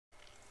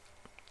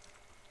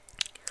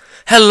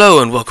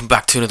Hello and welcome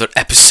back to another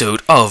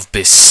episode of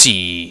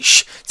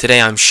Besiege.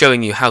 Today I'm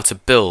showing you how to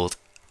build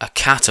a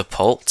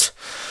catapult.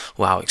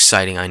 Wow,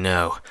 exciting, I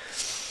know.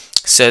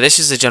 So this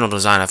is the general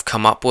design I've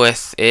come up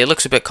with. It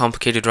looks a bit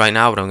complicated right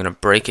now, but I'm going to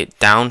break it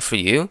down for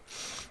you.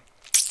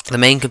 The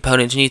main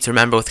components you need to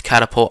remember with the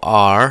catapult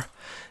are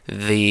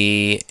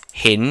the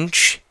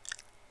hinge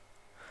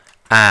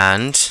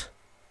and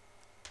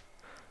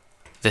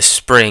the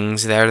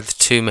springs. They're the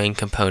two main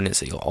components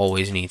that you'll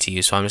always need to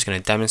use. So I'm just going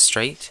to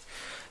demonstrate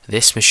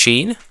this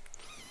machine.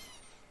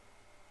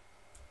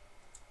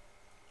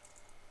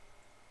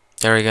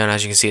 There we go, and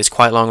as you can see it's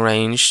quite long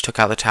range. Took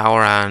out the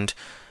tower and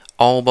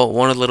all but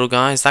one of the little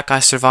guys. That guy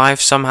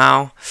survived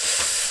somehow.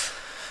 It's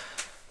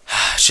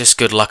just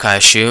good luck, I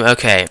assume.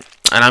 Okay,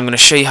 and I'm going to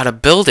show you how to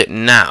build it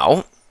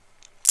now.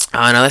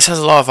 Now this has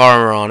a lot of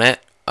armor on it.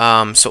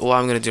 So what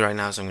I'm going to do right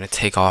now is I'm going to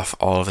take off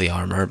all of the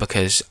armor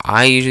because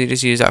I usually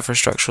just use that for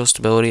structural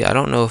stability. I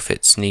don't know if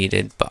it's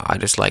needed, but I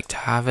just like to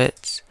have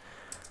it.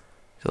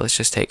 So let's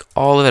just take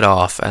all of it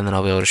off and then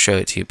I'll be able to show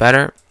it to you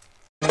better.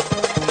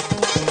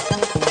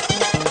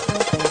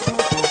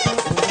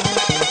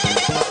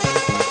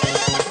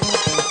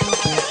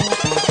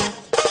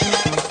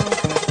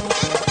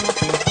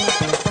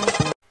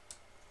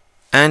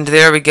 And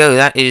there we go,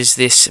 that is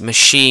this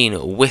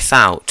machine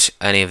without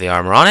any of the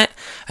armor on it.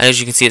 And as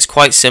you can see, it's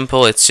quite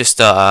simple. It's just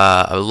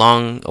a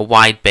long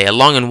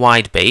and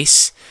wide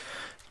base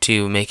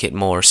to make it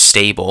more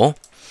stable,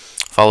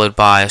 followed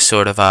by a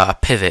sort of a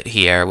pivot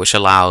here, which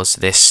allows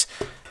this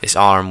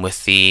arm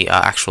with the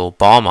actual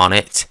bomb on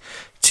it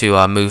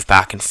to move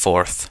back and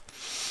forth,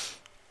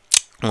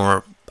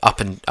 or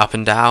up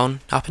and down.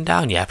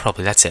 Yeah,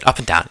 probably that's it. Up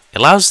and down. It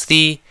allows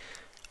the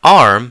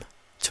arm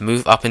to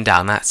move up and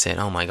down. That's it.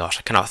 Oh my gosh,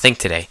 I cannot think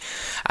today.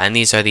 And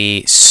these are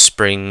the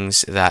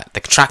springs, the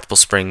contractible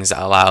springs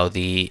that allow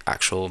the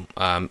actual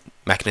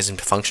mechanism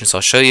to function. So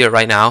I'll show you it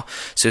right now.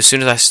 So as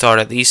soon as I start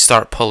it, these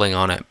start pulling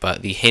on it,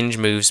 but the hinge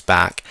moves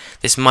back.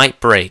 This might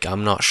break,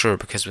 I'm not sure,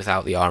 because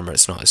without the armor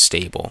it's not as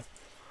stable.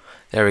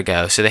 There we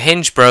go. So the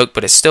hinge broke,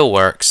 but it still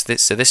works.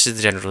 So this is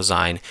the general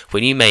design.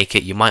 When you make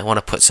it, you might want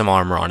to put some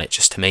armor on it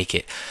just to make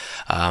it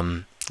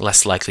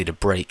less likely to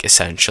break,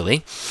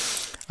 essentially.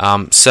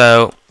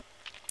 So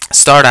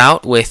start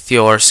out with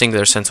your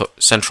singular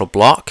central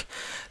block.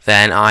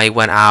 Then I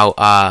went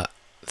out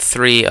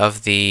 3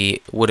 of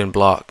the wooden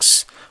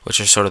blocks, which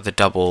are sort of the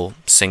double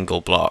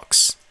single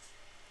blocks.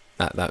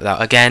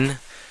 That again,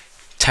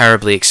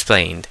 terribly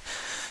explained.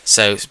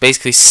 So it's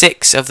basically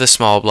 6 of the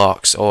small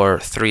blocks or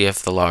 3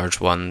 of the large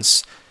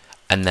ones,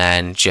 and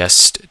then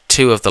just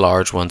 2 of the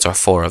large ones or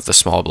 4 of the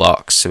small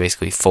blocks. So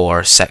basically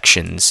 4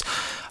 sections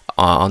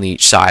on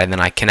each side, and then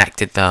I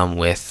connected them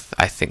with,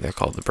 I think they're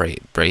called the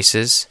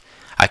braces.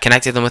 I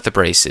connected them with the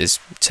braces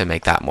to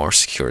make that more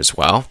secure as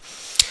well.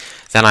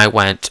 Then I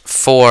went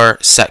 4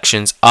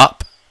 sections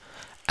up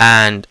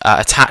and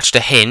attached a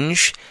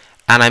hinge,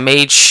 and I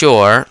made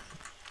sure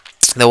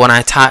that when I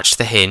attached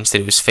the hinge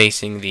that it was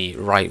facing the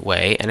right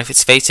way, and if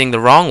it's facing the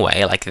wrong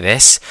way like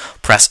this,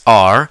 press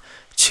R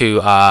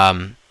to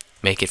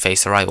make it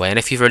face the right way. And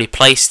if you've already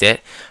placed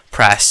it,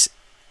 press,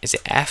 is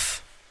it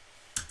F?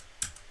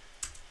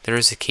 There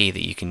is a key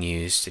that you can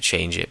use to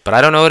change it, but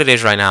I don't know what it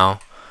is right now,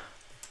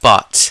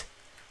 but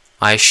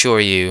I assure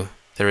you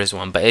there is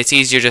one. But it's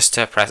easier just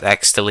to press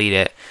X, delete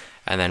it,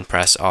 and then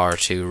press R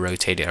to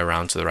rotate it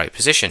around to the right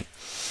position.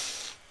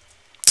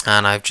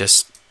 And I've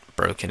just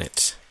broken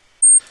it.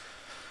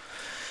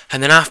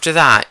 And then after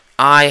that,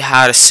 I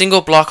had a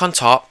single block on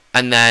top,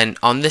 and then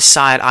on this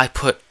side I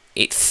put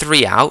it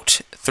 3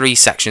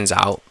 sections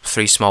out,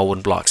 3 small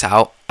wooden blocks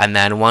out, and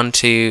then 1,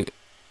 2,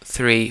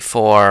 3,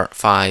 4,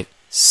 5,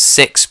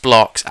 6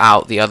 blocks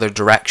out the other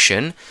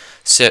direction.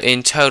 So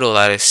in total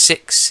that is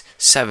 6,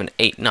 7,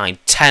 8, 9,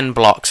 10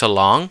 blocks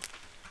along.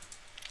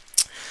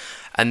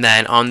 And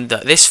then on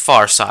this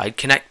far side,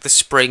 connect the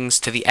springs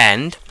to the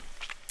end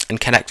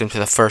and connect them to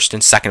the first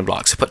and second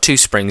blocks. So put 2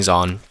 springs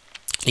on.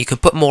 You can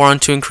put more on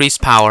to increase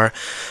power,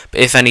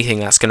 but if anything,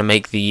 that's going to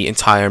make the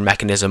entire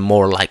mechanism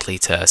more likely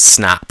to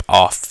snap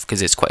off, because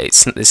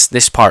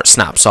this part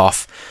snaps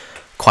off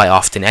quite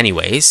often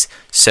anyways.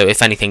 So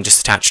if anything,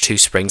 just attach 2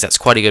 springs. That's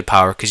quite a good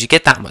power, because you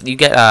get that much. You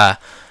get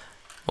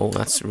oh,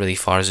 that's really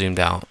far zoomed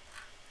out.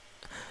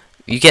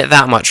 You get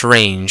that much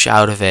range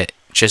out of it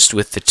just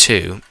with the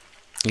 2.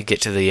 You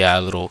get to the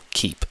little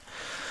keep,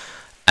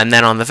 and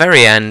then on the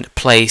very end,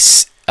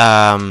 place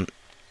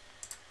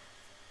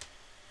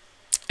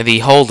the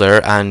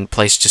holder and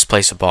just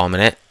place a bomb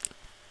in it,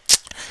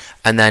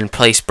 and then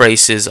place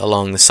braces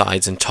along the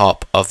sides and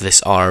top of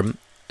this arm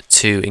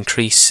to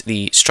increase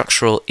the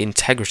structural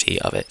integrity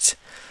of it.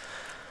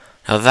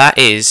 Now that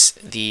is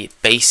the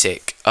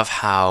basic of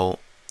how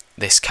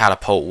this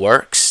catapult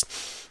works.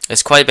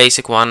 It's quite a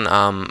basic one.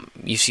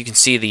 You can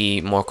see the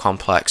more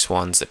complex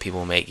ones that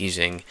people make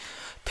using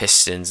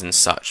pistons and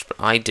such, but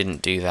I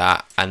didn't do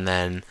that, and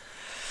then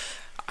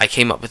I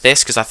came up with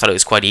this because I thought it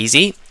was quite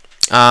easy.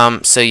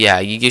 So yeah,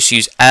 you just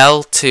use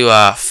L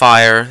to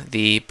fire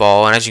the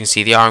ball, and as you can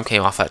see, the arm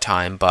came off that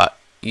time, but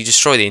you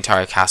destroy the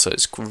entire castle.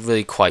 It's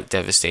really quite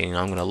devastating.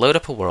 I'm going to load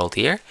up a world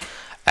here,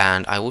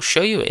 and I will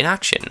show you in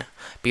action.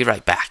 Be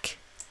right back.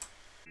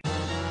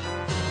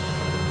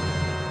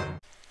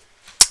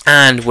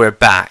 And we're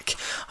back.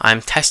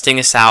 I'm testing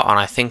this out, and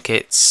I think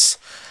it's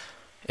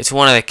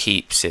one of the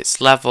keeps.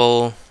 It's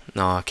level.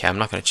 No, okay, I'm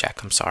not going to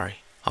check. I'm sorry.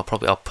 I'll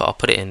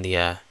put it in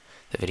the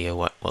video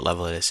what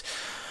level it is.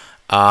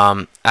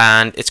 And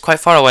it's quite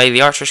far away.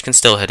 The archers can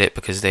still hit it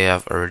because they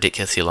have a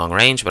ridiculously long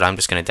range, but I'm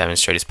just going to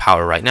demonstrate his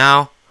power right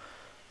now.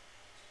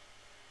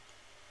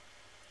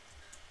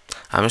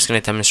 I'm just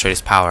going to demonstrate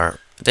his power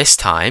this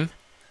time.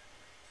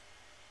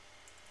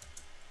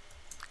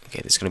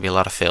 Okay, there's going to be a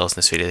lot of fails in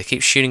this video. They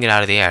keep shooting it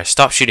out of the air.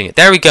 Stop shooting it.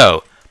 There we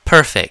go.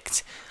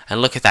 Perfect.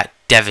 And look at that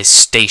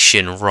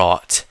devastation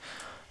wrought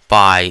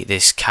by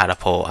this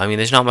catapult. I mean,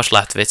 there's not much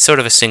left of it. It's sort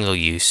of a single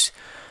use.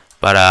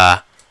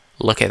 But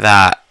look at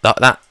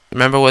that.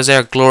 Remember, was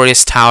there a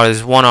glorious tower?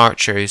 There's one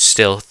archer who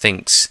still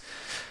thinks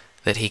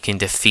that he can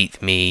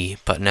defeat me,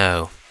 but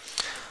no.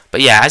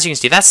 But yeah, as you can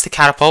see, that's the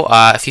catapult.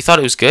 If you thought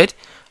it was good,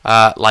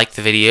 like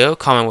the video,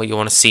 comment what you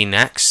want to see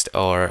next,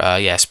 or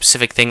yeah, a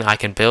specific thing I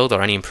can build,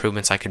 or any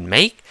improvements I can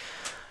make.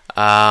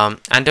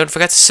 And don't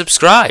forget to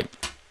subscribe.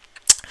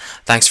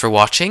 Thanks for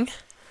watching.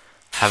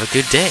 Have a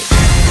good day.